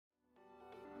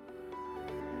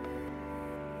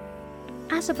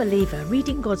As a believer,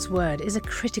 reading God's Word is a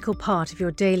critical part of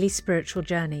your daily spiritual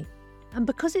journey. And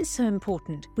because it's so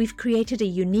important, we've created a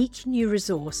unique new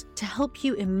resource to help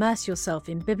you immerse yourself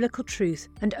in biblical truth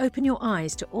and open your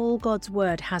eyes to all God's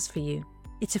Word has for you.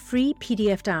 It's a free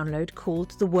PDF download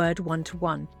called The Word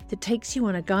 1-to-1 that takes you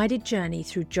on a guided journey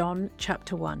through John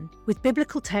chapter 1. With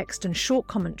biblical text and short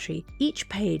commentary, each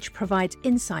page provides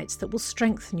insights that will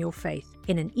strengthen your faith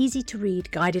in an easy-to-read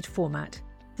guided format.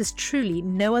 There's truly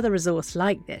no other resource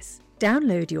like this.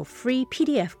 Download your free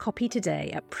PDF copy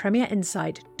today at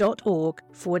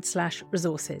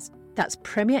premierinsight.org/resources. That's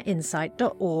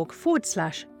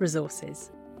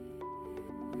premierinsight.org/resources.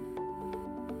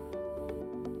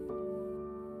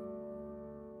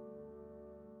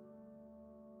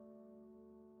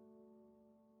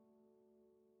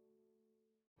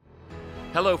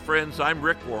 Hello friends, I'm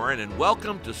Rick Warren and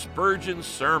welcome to Spurgeon's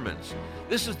Sermons.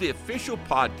 This is the official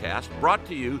podcast brought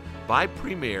to you by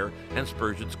Premier and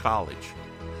Spurgeon's College.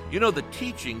 You know, the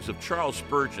teachings of Charles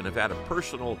Spurgeon have had a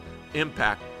personal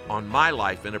impact on my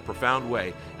life in a profound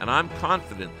way, and I'm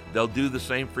confident they'll do the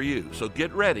same for you. So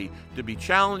get ready to be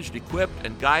challenged, equipped,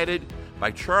 and guided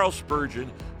by Charles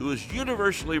Spurgeon, who is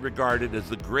universally regarded as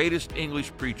the greatest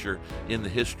English preacher in the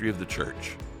history of the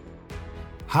church.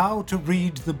 How to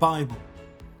Read the Bible.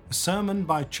 A sermon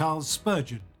by Charles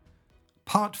Spurgeon.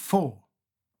 Part 4.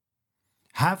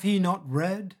 Have ye not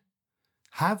read?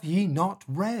 Have ye not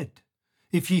read?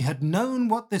 If ye had known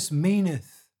what this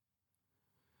meaneth.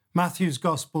 Matthew's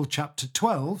Gospel, chapter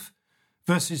 12,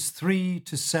 verses 3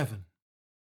 to 7.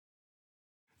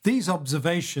 These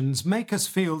observations make us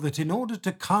feel that in order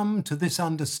to come to this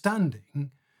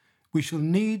understanding, we shall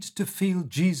need to feel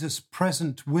Jesus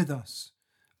present with us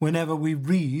whenever we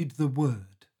read the Word.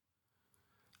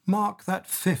 Mark that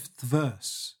 5th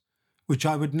verse, which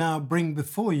I would now bring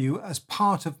before you as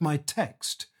part of my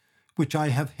text, which I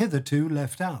have hitherto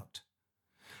left out.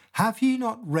 Have ye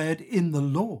not read in the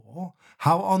law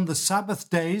how on the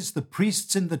Sabbath days the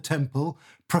priests in the temple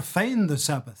profane the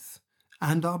Sabbath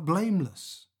and are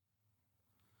blameless?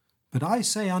 But I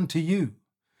say unto you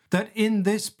that in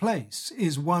this place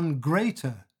is one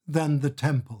greater than the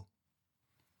temple.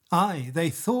 Aye,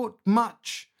 they thought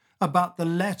much about the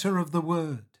letter of the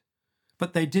word,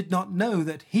 but they did not know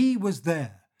that he was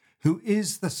there who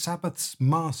is the Sabbath's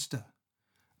master,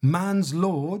 man's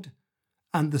Lord,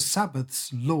 and the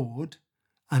Sabbath's Lord,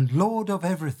 and Lord of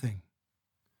everything.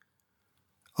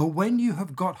 Oh, when you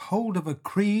have got hold of a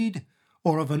creed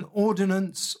or of an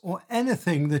ordinance or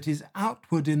anything that is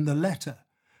outward in the letter,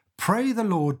 pray the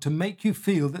Lord to make you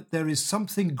feel that there is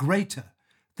something greater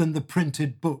than the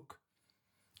printed book,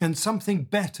 and something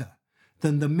better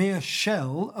than the mere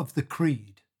shell of the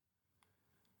creed.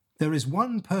 There is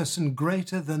one person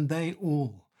greater than they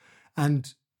all,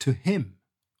 and to him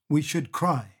we should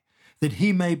cry, that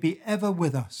he may be ever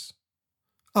with us.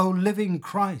 O living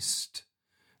Christ,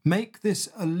 make this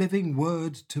a living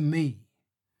word to me.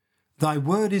 Thy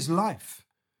word is life,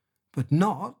 but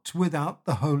not without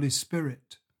the Holy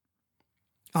Spirit.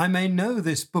 I may know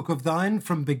this book of thine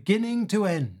from beginning to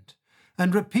end,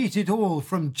 and repeat it all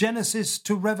from Genesis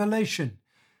to Revelation,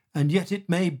 and yet it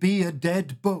may be a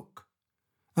dead book,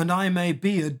 and I may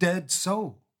be a dead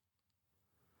soul.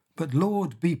 But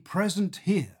Lord, be present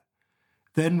here.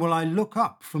 Then will I look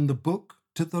up from the book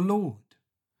to the Lord,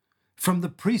 from the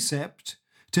precept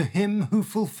to him who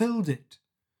fulfilled it,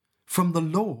 from the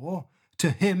law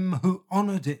to him who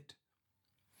honoured it,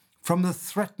 from the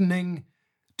threatening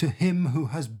to him who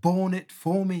has borne it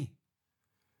for me,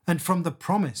 and from the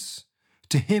promise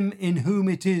to him in whom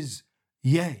it is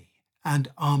yea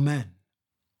and amen.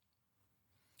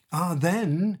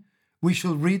 Then we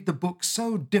shall read the book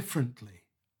so differently.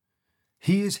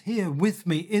 He is here with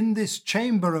me in this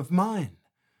chamber of mine.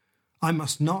 I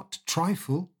must not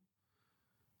trifle.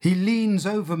 He leans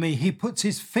over me. He puts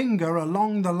his finger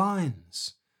along the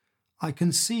lines. I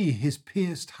can see his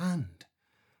pierced hand.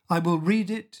 I will read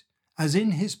it as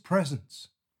in his presence.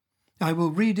 I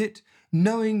will read it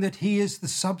knowing that he is the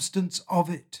substance of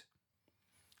it,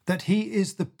 that he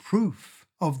is the proof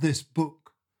of this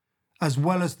book, as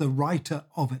well as the writer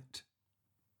of it,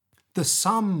 the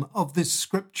sum of this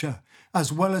scripture,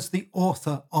 as well as the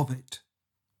author of it.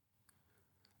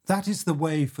 That is the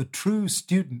way for true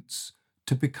students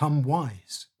to become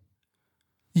wise.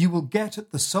 You will get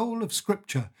at the soul of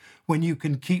Scripture when you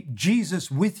can keep Jesus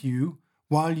with you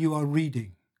while you are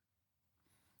reading.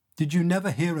 Did you never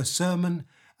hear a sermon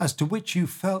as to which you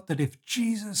felt that if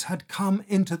Jesus had come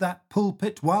into that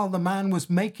pulpit while the man was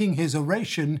making his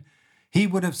oration, he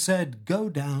would have said, "Go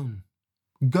down,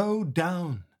 go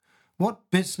down. What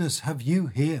business have you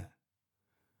here?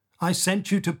 I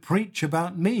sent you to preach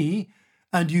about me,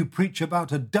 and you preach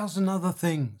about a dozen other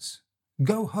things.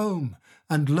 Go home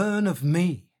and learn of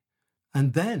me,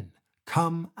 and then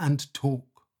come and talk.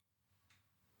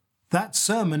 That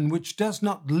sermon which does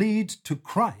not lead to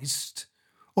Christ,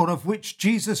 or of which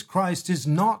Jesus Christ is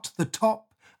not the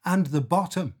top and the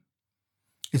bottom,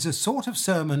 is a sort of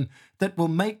sermon that will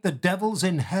make the devils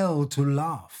in hell to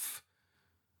laugh,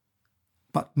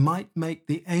 but might make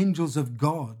the angels of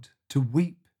God to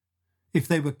weep if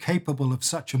they were capable of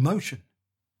such emotion.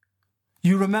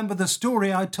 You remember the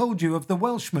story I told you of the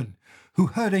Welshman who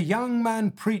heard a young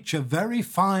man preach a very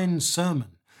fine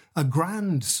sermon, a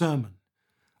grand sermon,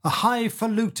 a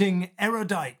highfalutin,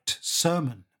 erudite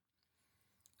sermon.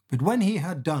 But when he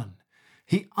had done,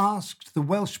 he asked the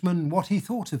Welshman what he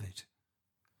thought of it.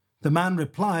 The man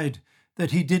replied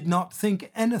that he did not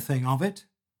think anything of it.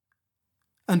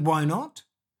 And why not?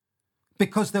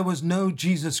 Because there was no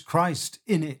Jesus Christ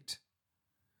in it.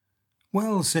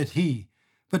 Well, said he,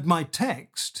 but my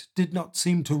text did not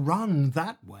seem to run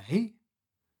that way.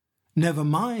 Never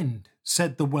mind,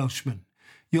 said the Welshman.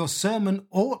 Your sermon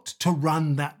ought to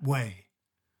run that way.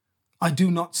 I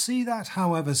do not see that,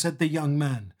 however, said the young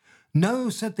man. No,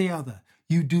 said the other,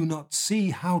 you do not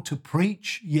see how to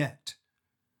preach yet.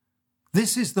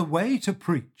 This is the way to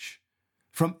preach.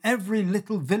 From every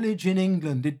little village in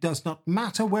England, it does not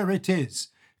matter where it is,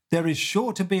 there is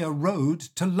sure to be a road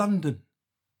to London.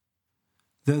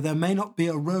 Though there may not be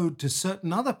a road to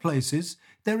certain other places,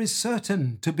 there is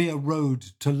certain to be a road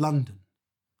to London.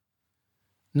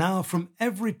 Now, from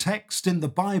every text in the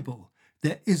Bible,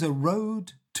 there is a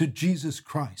road to Jesus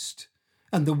Christ.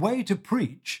 And the way to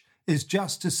preach is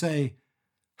just to say,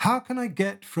 how can I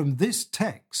get from this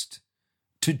text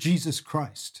to Jesus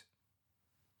Christ?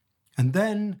 And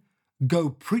then go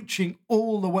preaching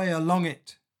all the way along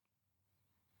it.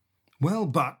 Well,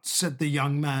 but, said the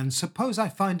young man, suppose I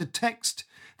find a text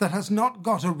that has not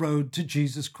got a road to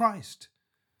Jesus Christ.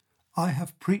 I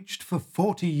have preached for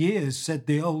 40 years, said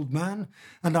the old man,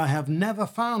 and I have never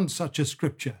found such a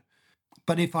scripture.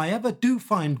 But if I ever do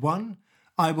find one,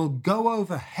 I will go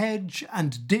over hedge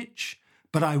and ditch,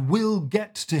 but I will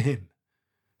get to him,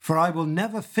 for I will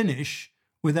never finish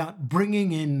without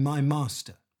bringing in my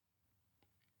master.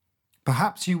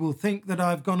 Perhaps you will think that I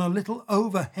have gone a little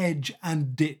over hedge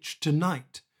and ditch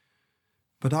tonight,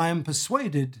 but I am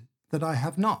persuaded that I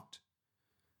have not.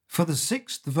 For the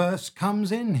 6th verse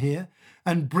comes in here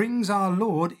and brings our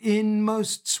Lord in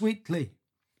most sweetly,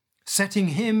 setting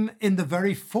him in the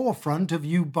very forefront of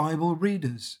you Bible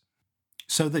readers,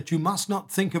 so that you must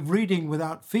not think of reading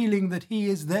without feeling that he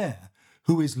is there,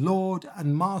 who is Lord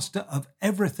and Master of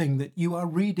everything that you are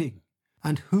reading.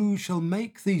 And who shall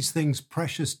make these things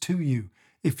precious to you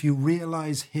if you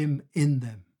realize him in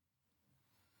them?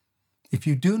 If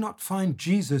you do not find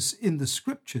Jesus in the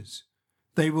Scriptures,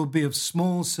 they will be of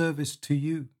small service to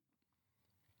you.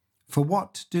 For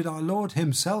what did our Lord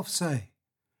himself say?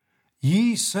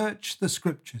 Ye search the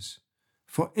Scriptures,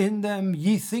 for in them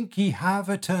ye think ye have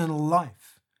eternal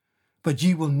life, but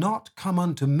ye will not come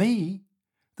unto me,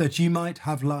 that ye might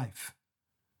have life.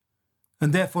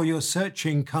 And therefore your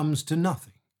searching comes to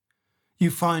nothing.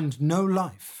 You find no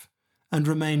life, and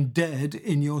remain dead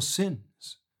in your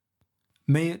sins.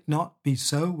 May it not be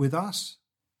so with us?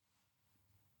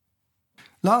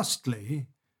 Lastly,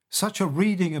 such a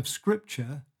reading of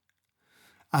Scripture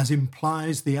as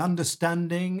implies the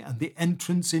understanding and the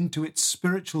entrance into its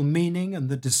spiritual meaning and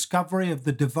the discovery of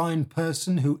the divine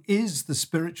person who is the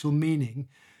spiritual meaning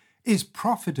is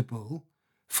profitable,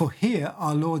 for here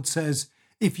our Lord says,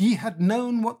 if ye had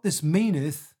known what this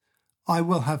meaneth, I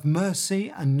will have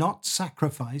mercy and not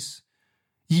sacrifice,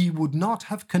 ye would not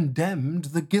have condemned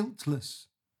the guiltless.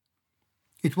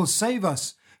 It will save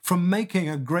us from making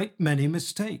a great many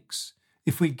mistakes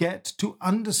if we get to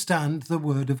understand the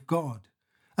Word of God.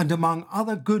 And among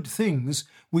other good things,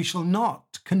 we shall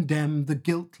not condemn the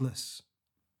guiltless.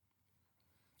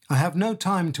 I have no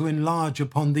time to enlarge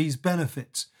upon these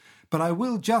benefits, but I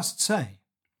will just say,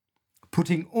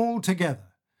 putting all together,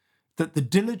 that the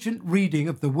diligent reading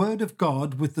of the Word of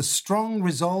God with the strong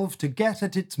resolve to get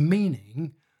at its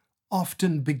meaning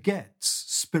often begets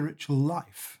spiritual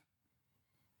life.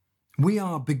 We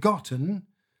are begotten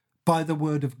by the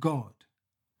Word of God.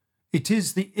 It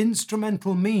is the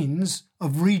instrumental means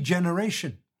of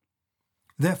regeneration.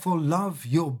 Therefore, love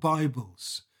your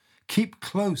Bibles. Keep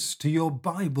close to your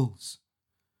Bibles.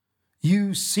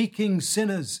 You seeking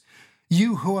sinners,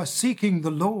 you who are seeking the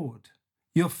Lord,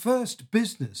 your first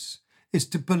business is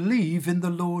to believe in the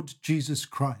Lord Jesus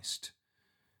Christ.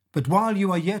 But while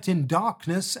you are yet in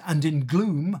darkness and in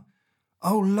gloom,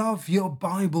 oh, love your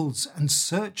Bibles and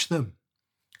search them.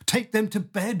 Take them to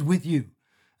bed with you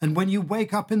And when you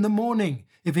wake up in the morning,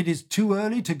 if it is too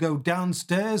early to go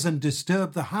downstairs and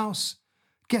disturb the house,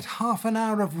 get half an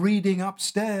hour of reading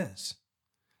upstairs.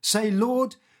 Say,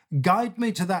 Lord, guide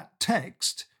me to that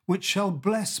text which shall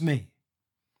bless me.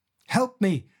 Help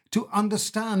me to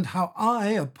understand how I,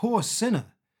 a poor sinner,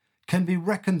 can be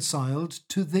reconciled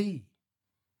to thee.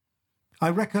 I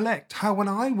recollect how when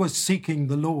I was seeking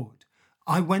the Lord,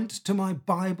 I went to my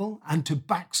Bible and to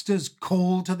Baxter's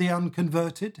Call to the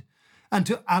Unconverted, and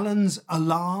to Allen's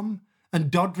Alarm and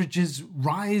Doddridge's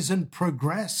Rise and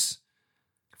Progress.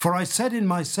 For I said in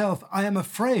myself, I am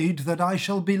afraid that I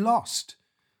shall be lost,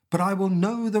 but I will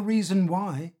know the reason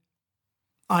why.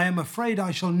 I am afraid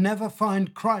I shall never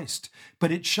find Christ,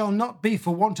 but it shall not be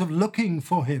for want of looking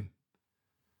for him.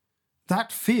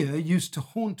 That fear used to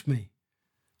haunt me,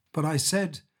 but I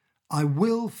said, I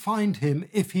will find him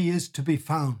if he is to be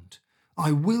found.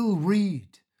 I will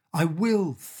read. I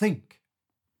will think.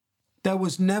 There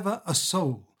was never a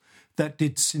soul that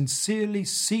did sincerely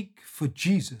seek for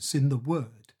Jesus in the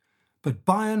Word, but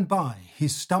by and by he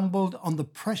stumbled on the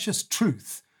precious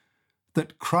truth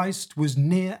that Christ was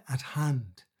near at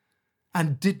hand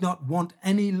and did not want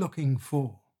any looking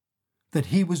for, that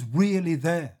he was really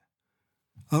there.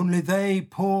 Only they,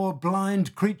 poor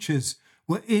blind creatures,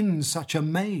 were in such a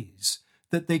maze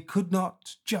that they could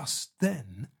not just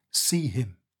then see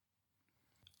him.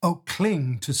 Oh,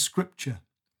 cling to Scripture.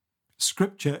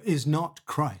 Scripture is not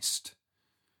Christ,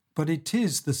 but it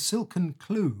is the silken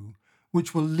clue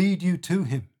which will lead you to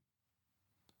him.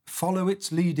 Follow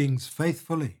its leadings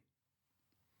faithfully.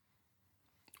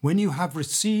 When you have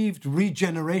received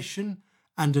regeneration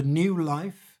and a new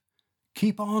life,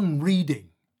 keep on reading,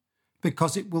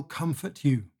 because it will comfort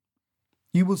you.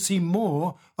 You will see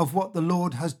more of what the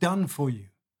Lord has done for you.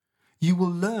 You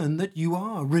will learn that you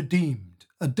are redeemed,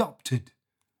 adopted,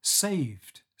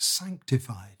 saved,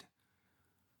 sanctified.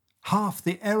 Half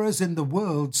the errors in the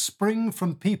world spring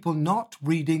from people not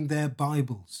reading their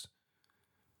Bibles.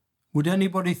 Would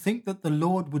anybody think that the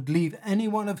Lord would leave any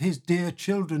one of his dear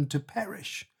children to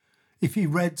perish if he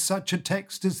read such a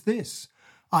text as this?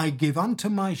 I give unto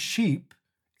my sheep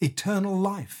eternal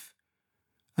life,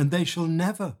 and they shall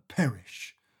never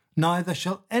perish, neither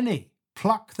shall any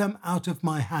pluck them out of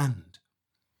my hand.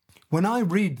 When I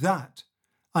read that,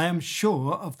 I am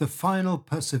sure of the final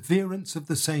perseverance of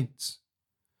the saints.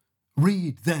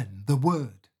 Read then the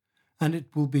word, and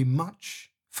it will be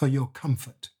much for your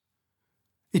comfort.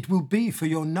 It will be for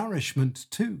your nourishment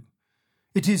too.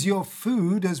 It is your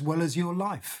food as well as your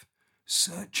life.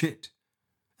 Search it,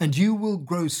 and you will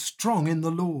grow strong in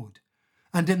the Lord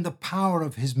and in the power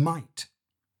of his might.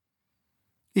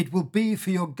 It will be for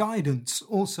your guidance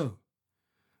also.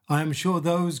 I am sure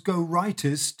those go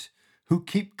rightest who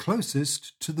keep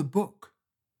closest to the book.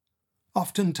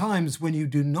 Oftentimes, when you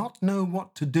do not know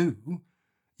what to do,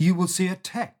 you will see a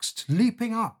text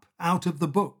leaping up out of the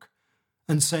book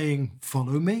and saying,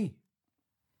 follow me.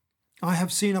 I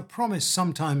have seen a promise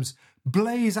sometimes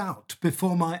blaze out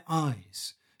before my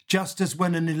eyes, just as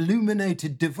when an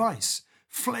illuminated device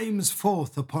flames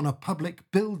forth upon a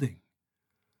public building.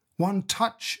 One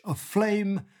touch of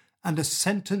flame and a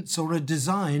sentence or a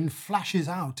design flashes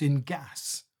out in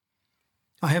gas.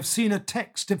 I have seen a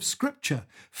text of Scripture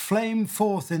flame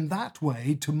forth in that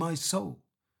way to my soul.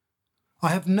 I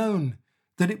have known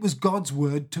that it was God's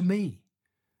word to me,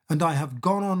 and I have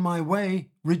gone on my way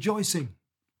rejoicing.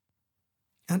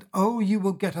 And oh, you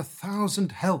will get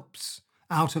 1,000 helps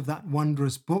out of that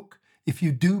wondrous book if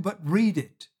you do but read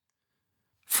it.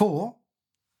 For,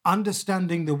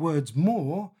 understanding the words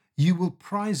more, you will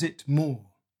prize it more.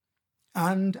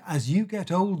 And as you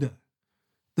get older,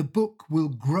 the book will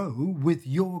grow with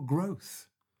your growth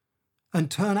and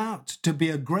turn out to be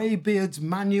a greybeard's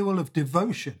manual of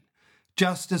devotion,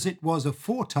 just as it was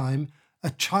aforetime a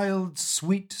child's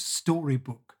sweet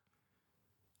storybook.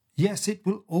 Yes, it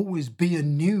will always be a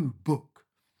new book,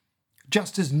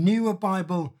 just as new a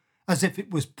Bible as if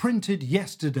it was printed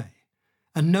yesterday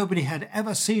and nobody had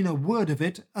ever seen a word of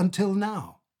it until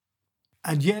now.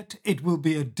 And yet it will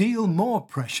be a deal more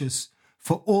precious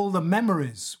for all the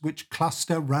memories which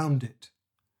cluster round it.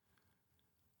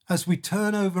 As we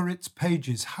turn over its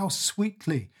pages, how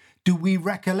sweetly do we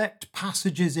recollect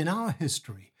passages in our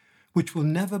history which will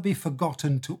never be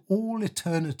forgotten to all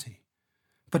eternity,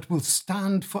 but will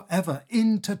stand forever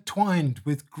intertwined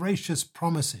with gracious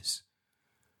promises.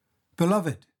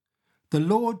 Beloved, the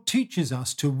Lord teaches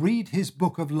us to read his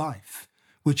book of life,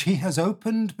 which he has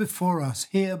opened before us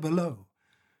here below,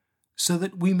 so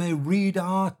that we may read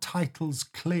our titles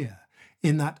clear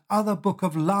in that other book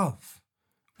of love,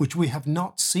 which we have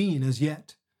not seen as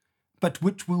yet, but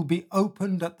which will be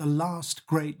opened at the last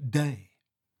great day.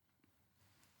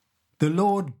 The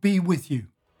Lord be with you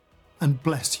and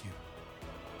bless you.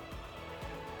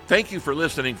 Thank you for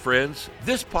listening, friends.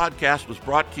 This podcast was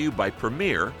brought to you by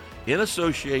Premier in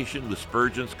association with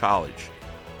Spurgeon's College.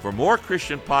 For more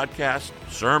Christian podcasts,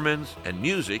 sermons, and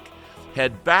music,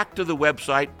 head back to the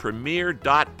website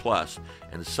premier.plus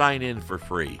and sign in for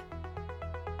free.